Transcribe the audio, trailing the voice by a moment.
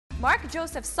Mark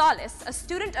Joseph Solis, a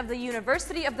student of the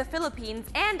University of the Philippines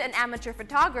and an amateur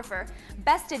photographer,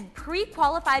 bested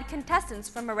pre-qualified contestants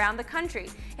from around the country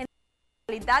in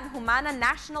the Calidad Humana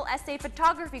National Essay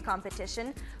Photography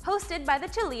Competition hosted by the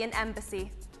Chilean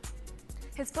Embassy.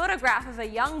 His photograph of a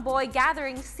young boy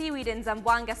gathering seaweed in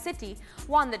Zamboanga City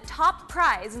won the top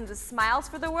prize in the Smiles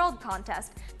for the World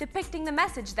contest, depicting the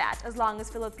message that, as long as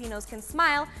Filipinos can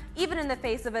smile, even in the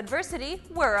face of adversity,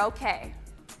 we're okay.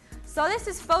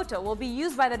 Solis' photo will be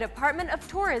used by the Department of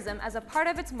Tourism as a part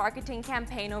of its marketing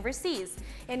campaign overseas,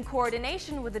 in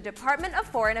coordination with the Department of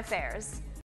Foreign Affairs.